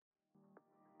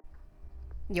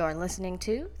You're listening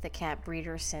to the Cat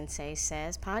Breeder Sensei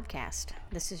Says podcast.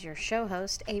 This is your show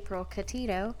host, April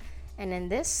Catito, and in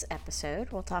this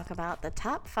episode, we'll talk about the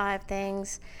top 5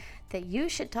 things that you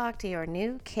should talk to your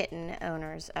new kitten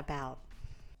owners about.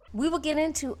 We will get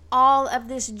into all of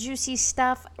this juicy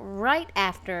stuff right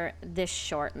after this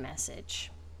short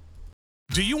message.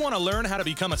 Do you want to learn how to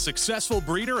become a successful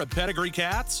breeder of pedigree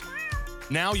cats?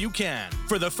 Now you can.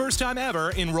 For the first time ever,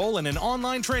 enroll in an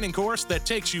online training course that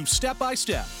takes you step by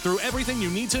step through everything you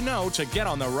need to know to get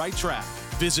on the right track.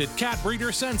 Visit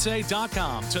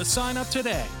catbreedersensei.com to sign up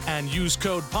today and use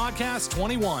code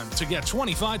podcast21 to get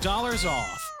 $25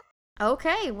 off.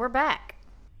 Okay, we're back.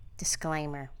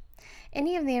 Disclaimer.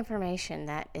 Any of the information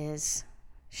that is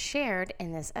shared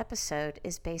in this episode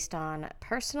is based on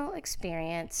personal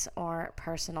experience or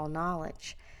personal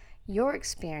knowledge. Your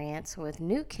experience with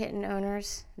new kitten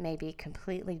owners may be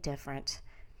completely different.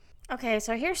 Okay,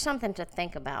 so here's something to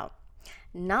think about.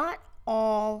 Not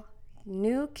all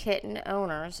new kitten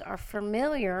owners are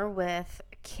familiar with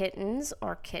kittens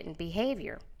or kitten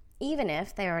behavior, even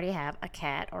if they already have a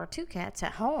cat or 2 cats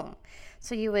at home.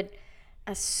 So you would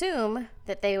assume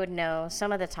that they would know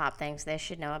some of the top things they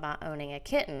should know about owning a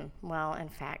kitten. Well, in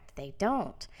fact, they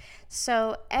don't.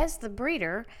 So as the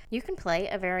breeder, you can play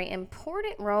a very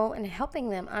important role in helping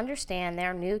them understand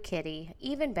their new kitty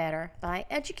even better by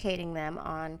educating them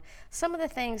on some of the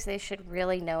things they should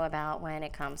really know about when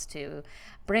it comes to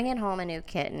bringing home a new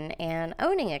kitten and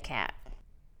owning a cat.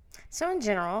 So in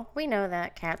general, we know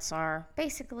that cats are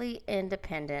basically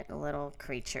independent little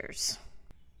creatures.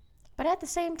 But at the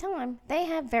same time, they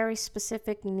have very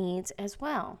specific needs as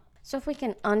well. So if we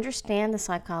can understand the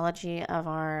psychology of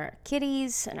our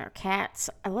kitties and our cats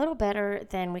a little better,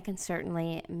 then we can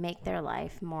certainly make their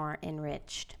life more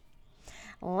enriched.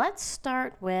 Let's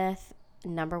start with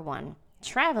number 1,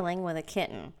 traveling with a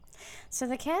kitten. So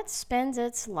the cat spends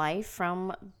its life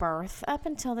from birth up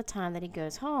until the time that he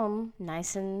goes home,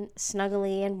 nice and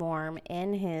snuggly and warm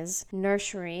in his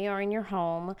nursery or in your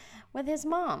home with his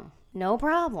mom. No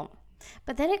problem.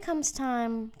 But then it comes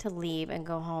time to leave and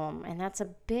go home, and that's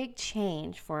a big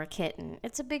change for a kitten.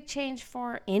 It's a big change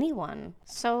for anyone.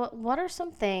 So what are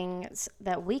some things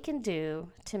that we can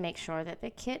do to make sure that the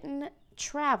kitten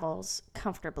travels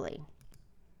comfortably?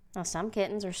 Now, some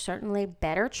kittens are certainly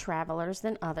better travelers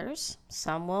than others.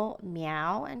 Some will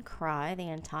meow and cry the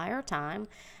entire time,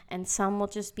 and some will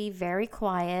just be very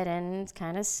quiet and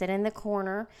kind of sit in the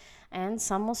corner, and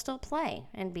some will still play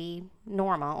and be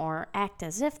normal or act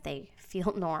as if they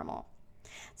feel normal.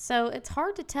 So it's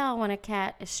hard to tell when a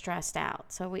cat is stressed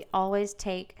out. So we always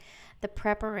take the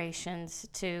preparations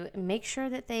to make sure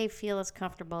that they feel as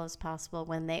comfortable as possible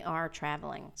when they are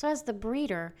traveling. So as the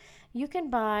breeder, you can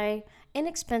buy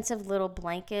inexpensive little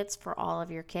blankets for all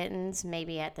of your kittens,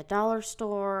 maybe at the dollar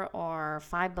store or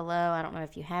Five Below. I don't know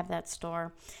if you have that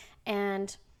store.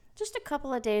 And just a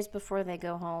couple of days before they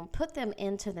go home, put them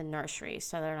into the nursery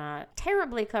so they're not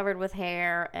terribly covered with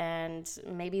hair and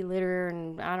maybe litter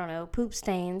and, I don't know, poop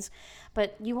stains.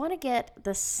 But you want to get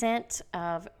the scent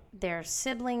of their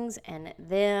siblings and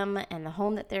them and the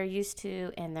home that they're used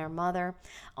to and their mother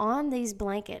on these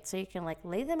blankets. So you can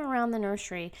lay them around the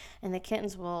nursery and the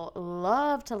kittens will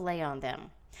love to lay on them.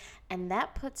 And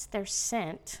that puts their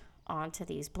scent onto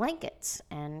these blankets.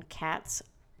 And cats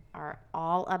are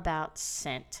all about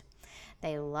scent.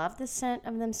 They love the scent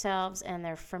of themselves and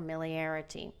their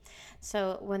familiarity.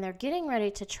 So when they're getting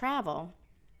ready to travel,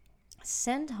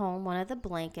 send home one of the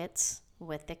blankets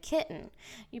with the kitten.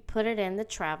 You put it in the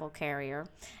travel carrier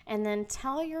and then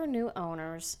tell your new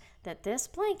owners that this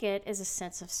blanket is a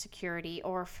sense of security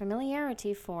or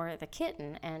familiarity for the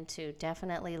kitten, and to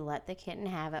definitely let the kitten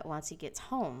have it once he gets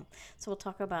home. So we'll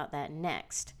talk about that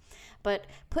next. But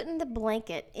putting the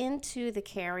blanket into the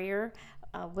carrier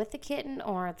with the kitten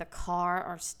or the car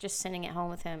or just sending it home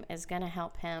with him is going to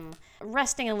help him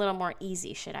resting a little more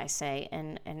easy, should I say,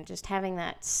 and just having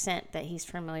that scent that he's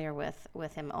familiar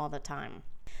with him all the time.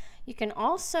 You can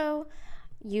also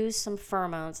use some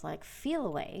pheromones like Feel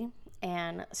Away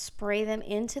and spray them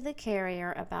into the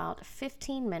carrier about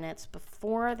 15 minutes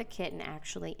before the kitten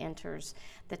actually enters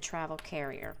the travel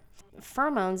carrier.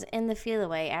 Pheromones in the Feel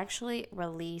Away actually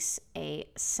release a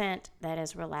scent that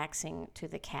is relaxing to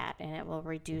the cat, and it will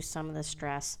reduce some of the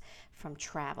stress from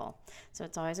travel. So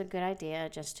it's always a good idea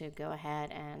just to go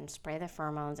ahead and spray the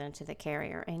pheromones into the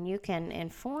carrier. And you can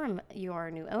inform your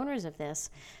new owners of this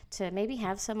to maybe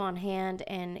have some on hand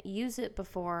and use it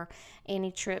before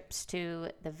any trips to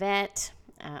the vet,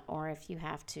 or if you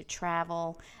have to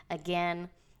travel again,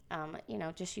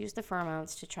 just use the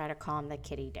pheromones to try to calm the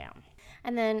kitty down.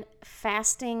 And then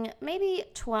fasting maybe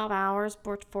 12 hours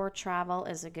before travel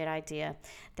is a good idea.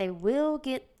 They will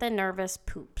get the nervous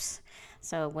poops.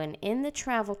 So when in the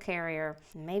travel carrier,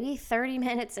 maybe 30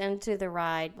 minutes into the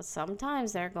ride,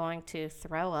 sometimes they're going to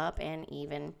throw up and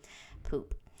even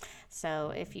poop.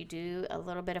 So if you do a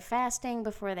little bit of fasting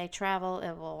before they travel,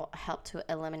 it will help to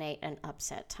eliminate an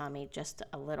upset tummy just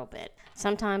a little bit.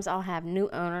 Sometimes I'll have new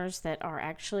owners that are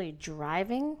actually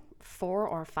driving 4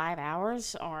 or 5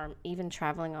 hours or even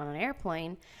traveling on an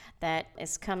airplane that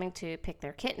is coming to pick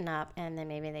their kitten up, and then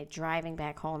maybe they're driving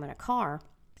back home in a car,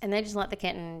 and they just let the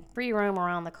kitten free roam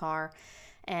around the car.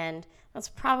 And that's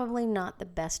probably not the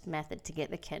best method to get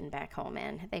the kitten back home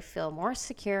in. They feel more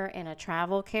secure in a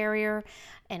travel carrier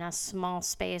in a small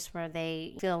space where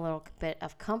they feel a little bit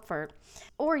of comfort.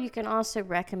 Or you can also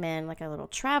recommend like a little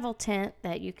travel tent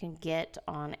that you can get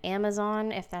on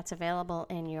Amazon if that's available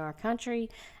in your country.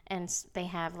 And they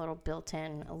have little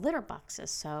built-in litter boxes.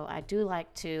 So I do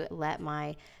like to let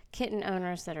my kitten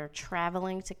owners that are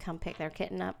traveling to come pick their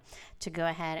kitten up to go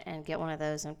ahead and get one of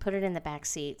those and put it in the back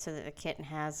seat so that the kitten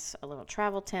has a little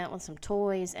travel tent with some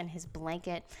toys and his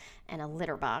blanket and a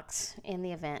litter box in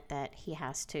the event that he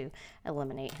has to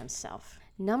eliminate himself.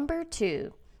 Number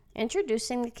 2,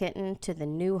 introducing the kitten to the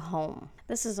new home.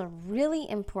 This is a really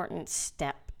important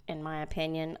step, in my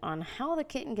opinion, on how the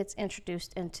kitten gets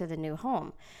introduced into the new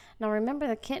home. Now remember,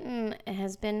 the kitten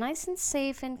has been nice and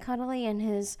safe and cuddly in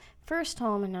his first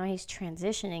home, and now he's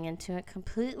transitioning into a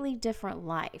completely different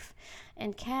life.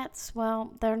 And cats,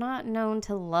 well, they're not known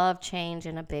to love change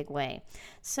in a big way.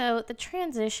 So the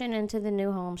transition into the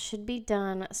new home should be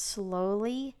done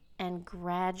slowly and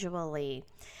gradually.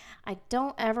 I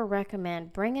don't ever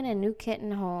recommend bringing a new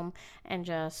kitten home and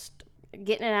just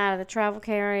getting it out of the travel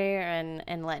carrier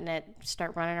and letting it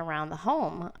start running around the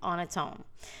home on its own.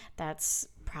 That's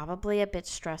probably a bit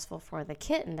stressful for the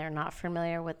kitten. They're not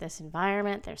familiar with this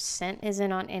environment. Their scent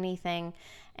isn't on anything,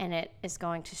 and it is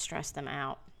going to stress them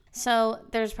out. So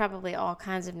there's probably all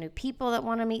kinds of new people that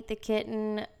want to meet the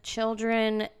kitten,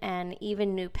 children, and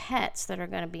even new pets that are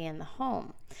going to be in the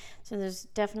home. So there's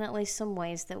definitely some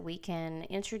ways that we can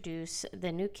introduce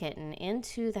the new kitten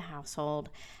into the household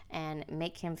and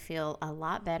make him feel a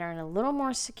lot better and a little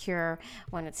more secure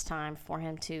when it's time for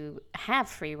him to have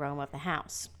free roam of the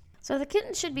house. So the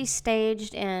kitten should be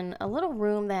staged in a little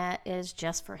room that is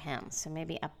just for him. So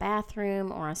maybe a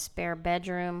bathroom or a spare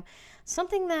bedroom,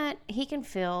 something that he can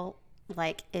feel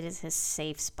like it is his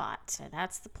safe spot. So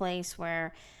that's the place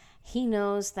where he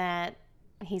knows that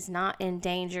he's not in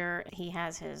danger. He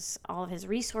has all of his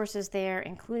resources there,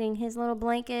 including his little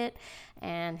blanket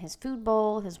and his food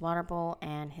bowl, his water bowl,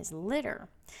 and his litter.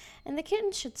 And the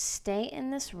kitten should stay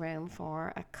in this room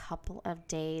for a couple of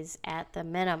days at the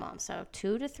minimum. So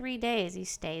 2 to 3 days he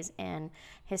stays in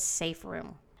his safe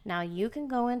room. Now you can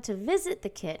go in to visit the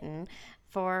kitten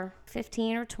for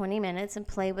 15 or 20 minutes and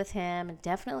play with him and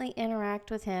definitely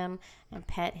interact with him and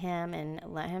pet him and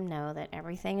let him know that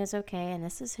everything is okay and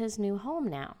this is his new home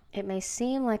now. It may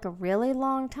seem like a really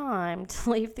long time to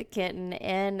leave the kitten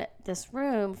in this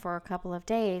room for a couple of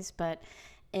days, but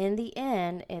in the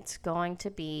end, it's going to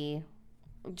be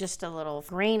just a little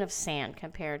grain of sand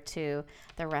compared to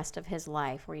the rest of his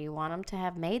life, where you want him to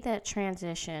have made that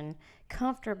transition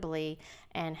comfortably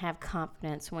and have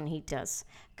confidence when he does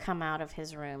come out of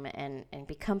his room and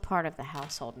become part of the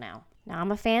household now. Now,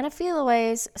 I'm a fan of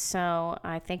Feliways, so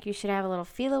I think you should have a little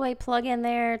Feliway plug in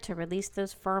there to release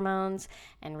those pheromones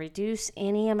and reduce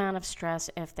any amount of stress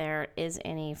if there is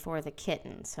any for the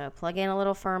kitten. So plug in a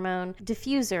little pheromone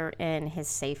diffuser in his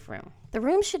safe room. The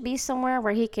room should be somewhere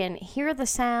where he can hear the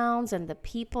sounds and the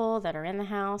people that are in the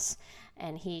house,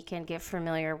 and he can get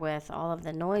familiar with all of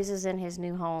the noises in his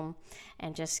new home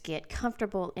and just get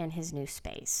comfortable in his new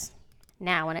space.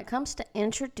 Now, when it comes to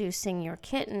introducing your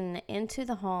kitten into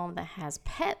the home that has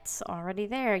pets already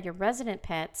there, your resident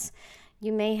pets,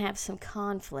 you may have some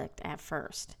conflict at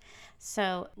first.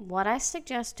 So what I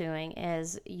suggest doing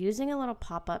is using a little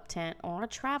pop-up tent or a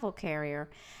travel carrier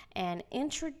and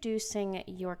introducing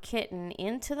your kitten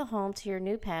into the home to your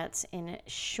new pets in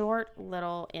short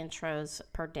little intros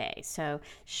per day. So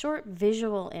short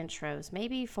visual intros,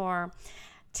 maybe for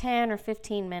 10 or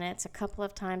 15 minutes a couple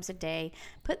of times a day.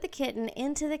 Put the kitten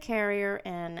into the carrier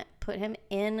and Put him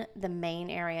in the main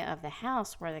area of the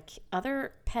house where the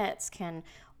other pets can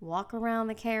walk around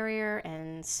the carrier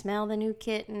and smell the new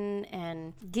kitten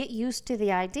and get used to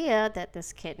the idea that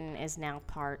this kitten is now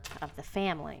part of the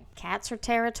family. Cats are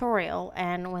territorial,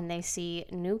 and when they see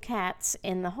new cats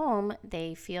in the home,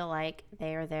 they feel like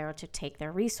they are there to take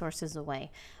their resources away,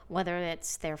 whether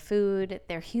it's their food,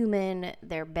 their human,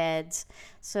 their beds.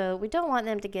 So we don't want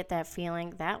them to get that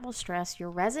feeling. That will stress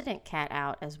your resident cat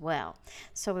out as well.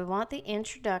 So we want the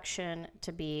introduction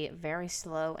to be very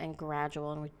slow and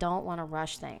gradual, and we don't want to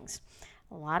rush things.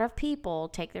 A lot of people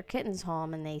take their kittens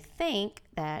home and they think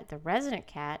that the resident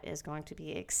cat is going to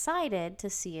be excited to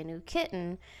see a new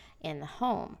kitten in the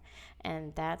home,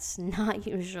 and that's not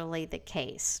usually the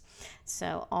case.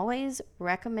 So always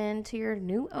recommend to your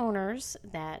new owners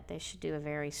that they should do a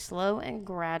very slow and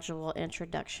gradual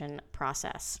introduction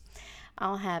process.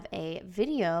 I'll have a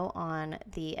video on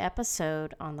the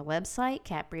episode on the website,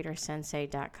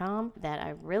 catbreedersensei.com, that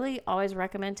I really always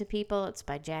recommend to people. It's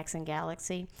by Jackson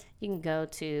Galaxy. You can go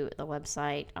to the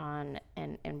website and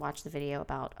watch the video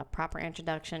about a proper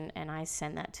introduction, and I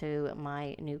send that to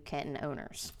my new kitten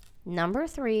owners. Number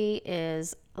 3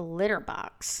 is litter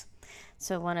box.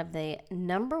 So one of the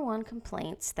number one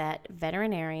complaints that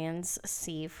veterinarians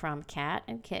see from cat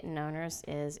and kitten owners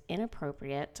is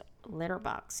inappropriate litter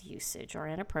box usage or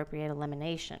inappropriate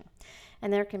elimination.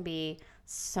 And there can be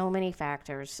so many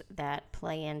factors that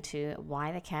play into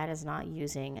why the cat is not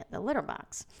using the litter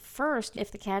box. First,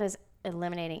 if the cat is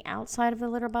eliminating outside of the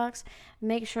litter box,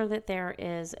 make sure that there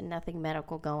is nothing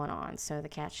medical going on. So the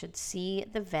cat should see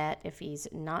the vet if he's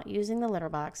not using the litter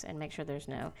box and make sure there's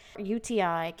no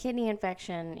UTI, kidney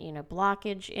infection,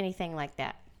 blockage, anything like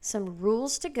that. Some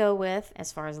rules to go with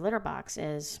as far as litter box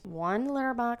is 1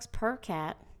 litter box per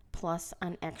cat plus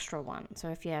an extra one. So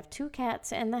if you have 2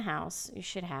 cats in the house, you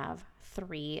should have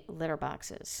 3 litter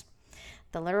boxes.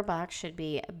 The litter box should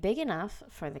be big enough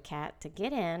for the cat to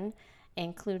get in,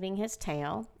 including his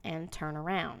tail, and turn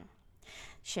around.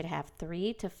 Should have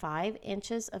 3 to 5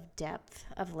 inches of depth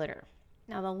of litter.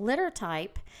 Now the litter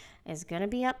type is going to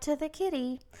be up to the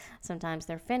kitty. Sometimes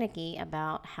they're finicky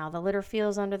about how the litter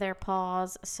feels under their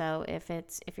paws. So if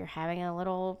you're having a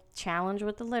little challenge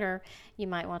with the litter, you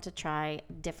might want to try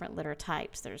different litter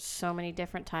types. There's so many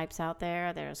different types out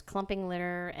there. There's clumping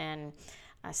litter and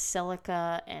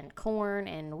silica and corn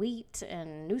and wheat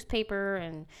and newspaper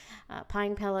and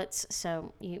pine pellets.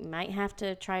 So you might have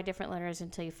to try different litters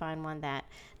until you find one that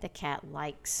the cat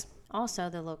likes. Also,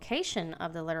 the location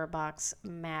of the litter box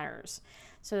matters.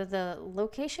 So the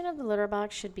location of the litter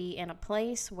box should be in a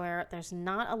place where there's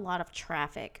not a lot of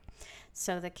traffic.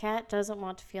 So the cat doesn't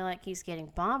want to feel like he's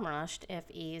getting bomb rushed if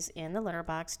he's in the litter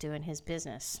box doing his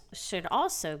business. Should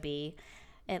also be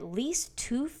at least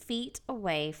 2 feet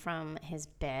away from his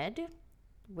bed,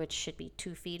 which should be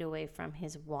 2 feet away from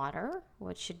his water,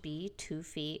 which should be 2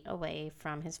 feet away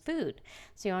from his food.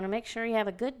 So you want to make sure you have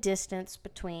a good distance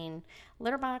between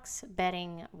litter box,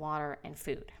 bedding, water, and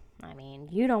food. I mean,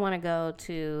 you don't want to go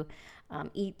to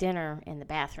eat dinner in the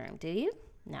bathroom, do you?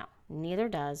 No, neither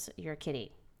does your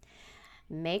kitty.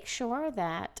 Make sure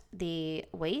that the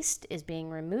waste is being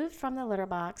removed from the litter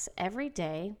box every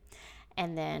day,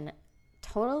 and then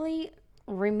totally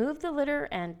remove the litter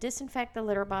and disinfect the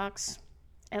litter box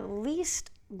at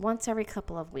least once every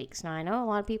couple of weeks. Now, I know a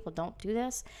lot of people don't do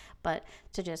this, but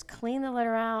to just clean the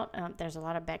litter out, there's a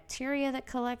lot of bacteria that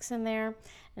collects in there,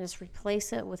 and just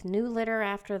replace it with new litter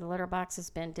after the litter box has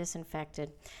been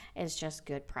disinfected is just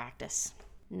good practice.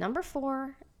 Number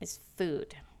 4 is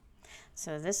food.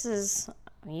 So this is,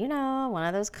 one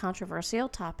of those controversial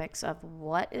topics of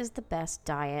what is the best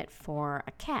diet for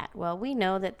a cat. Well, we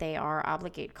know that they are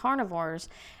obligate carnivores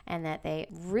and that they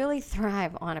really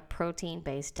thrive on a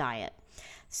protein-based diet.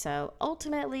 So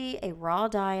ultimately, a raw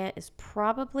diet is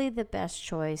probably the best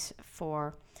choice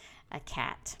for a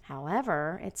cat.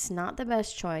 However, it's not the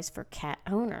best choice for cat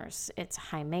owners. It's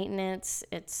high maintenance,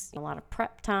 it's a lot of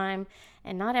prep time,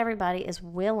 and not everybody is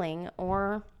willing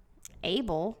or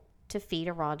able to feed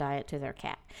a raw diet to their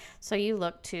cat. So you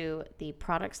look to the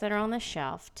products that are on the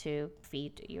shelf to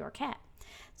feed your cat.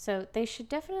 So they should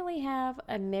definitely have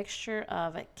a mixture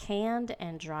of canned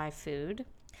and dry food.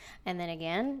 And then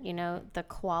again, the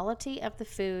quality of the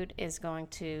food is going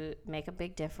to make a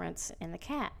big difference in the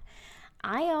cat.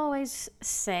 I always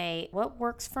say what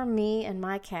works for me and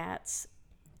my cats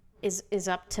is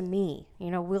up to me.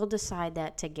 We'll decide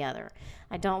that together.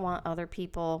 I don't want other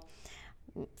people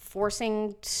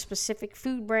forcing specific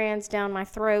food brands down my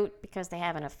throat because they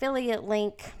have an affiliate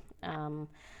link.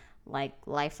 like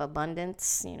Life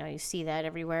Abundance. You know, you see that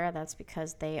everywhere. That's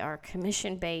because they are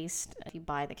commission based. If you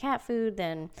buy the cat food,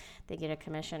 then they get a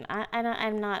commission.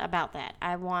 I'm not about that.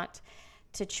 I want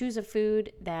to choose a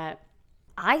food that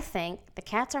I think the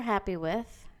cats are happy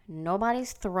with.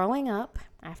 Nobody's throwing up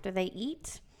after they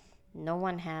eat. No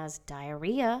one has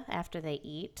diarrhea after they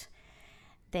eat.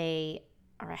 They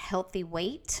are a healthy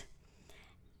weight.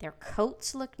 Their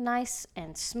coats look nice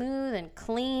and smooth and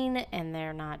clean, and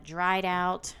they're not dried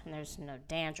out, and there's no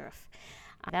dandruff.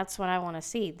 That's what I want to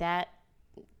see. That,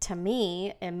 to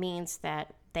me, it means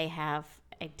that they have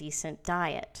a decent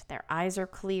diet. Their eyes are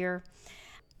clear.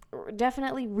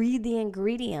 Definitely read the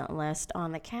ingredient list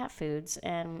on the cat foods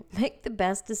and make the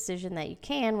best decision that you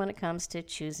can when it comes to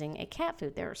choosing a cat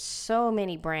food. There are so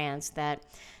many brands that,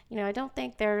 I don't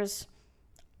think there's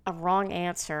a wrong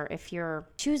answer if you're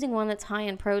choosing one that's high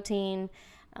in protein,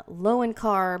 low in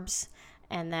carbs,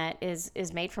 and that is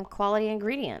made from quality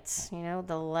ingredients.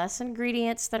 The less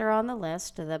ingredients that are on the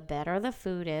list, the better the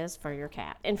food is for your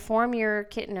cat. Inform your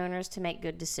kitten owners to make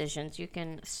good decisions. You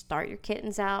can start your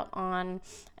kittens out on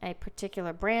a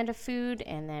particular brand of food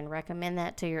and then recommend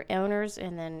that to your owners.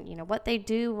 And then, what they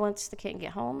do once the kitten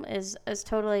get home is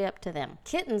totally up to them.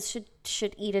 Kittens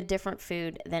should eat a different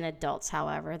food than adults,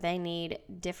 however. They need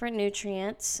different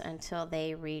nutrients until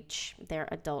they reach their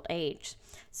adult age.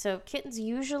 So kittens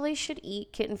usually should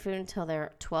eat kitten food until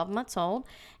they're 12 months old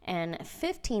and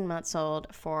 15 months old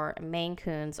for Maine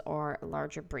Coons or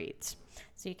larger breeds.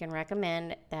 So you can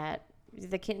recommend that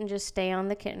the kitten just stay on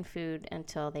the kitten food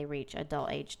until they reach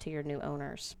adult age to your new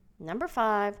owners. Number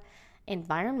 5,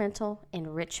 environmental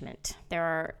enrichment. There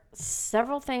are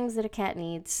several things that a cat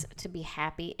needs to be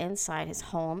happy inside his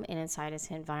home and inside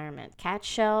his environment. Cat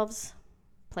shelves,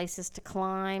 places to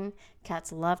climb.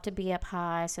 Cats love to be up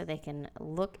high so they can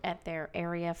look at their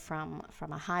area from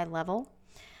a high level.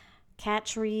 Cat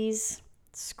trees,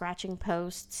 scratching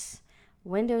posts,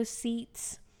 window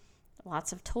seats,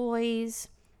 lots of toys,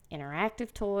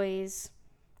 interactive toys,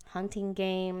 hunting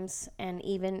games, and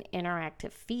even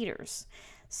interactive feeders.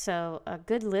 So a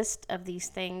good list of these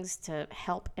things to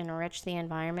help enrich the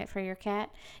environment for your cat,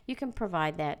 you can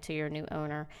provide that to your new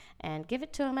owner and give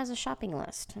it to them as a shopping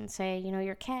list and say,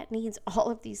 your cat needs all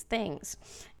of these things.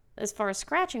 As far as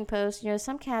scratching posts,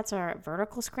 some cats are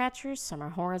vertical scratchers, some are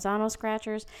horizontal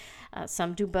scratchers,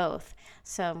 some do both.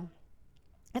 So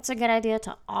it's a good idea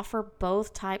to offer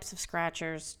both types of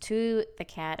scratchers to the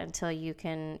cat until you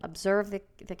can observe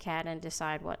the cat and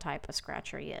decide what type of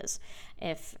scratcher he is.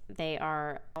 If they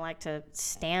like to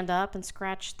stand up and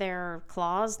scratch their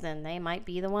claws, then they might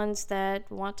be the ones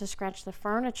that want to scratch the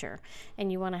furniture.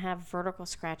 And you want to have vertical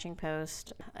scratching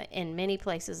posts in many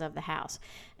places of the house.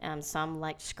 Some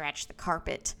like to scratch the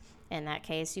carpet. In that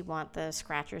case, you want the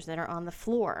scratchers that are on the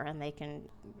floor, and they can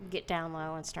get down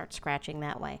low and start scratching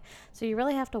that way. So you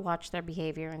really have to watch their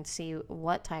behavior and see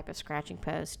what type of scratching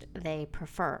post they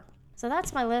prefer. So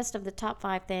that's my list of the top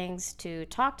 5 things to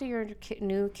talk to your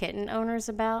new kitten owners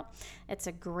about. It's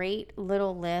a great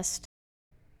little list.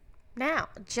 Now,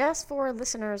 just for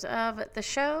listeners of the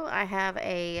show, I have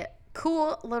a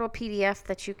cool little PDF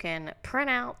that you can print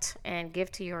out and give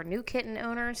to your new kitten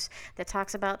owners that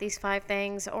talks about these 5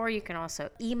 things, or you can also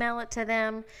email it to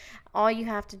them. All you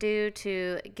have to do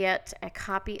to get a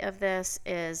copy of this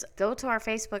is go to our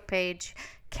Facebook page,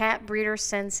 Cat Breeder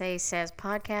Sensei Says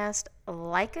Podcast,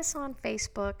 like us on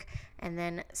Facebook, and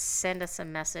then send us a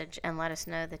message and let us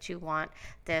know that you want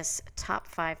this top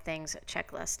 5 things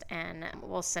checklist, and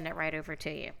we'll send it right over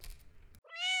to you.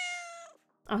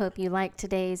 I hope you liked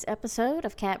today's episode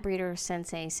of Cat Breeder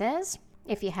Sensei Says.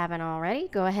 If you haven't already,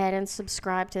 go ahead and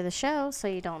subscribe to the show so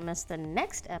you don't miss the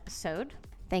next episode.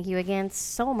 Thank you again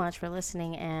so much for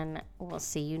listening, and we'll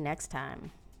see you next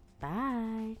time.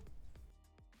 Bye.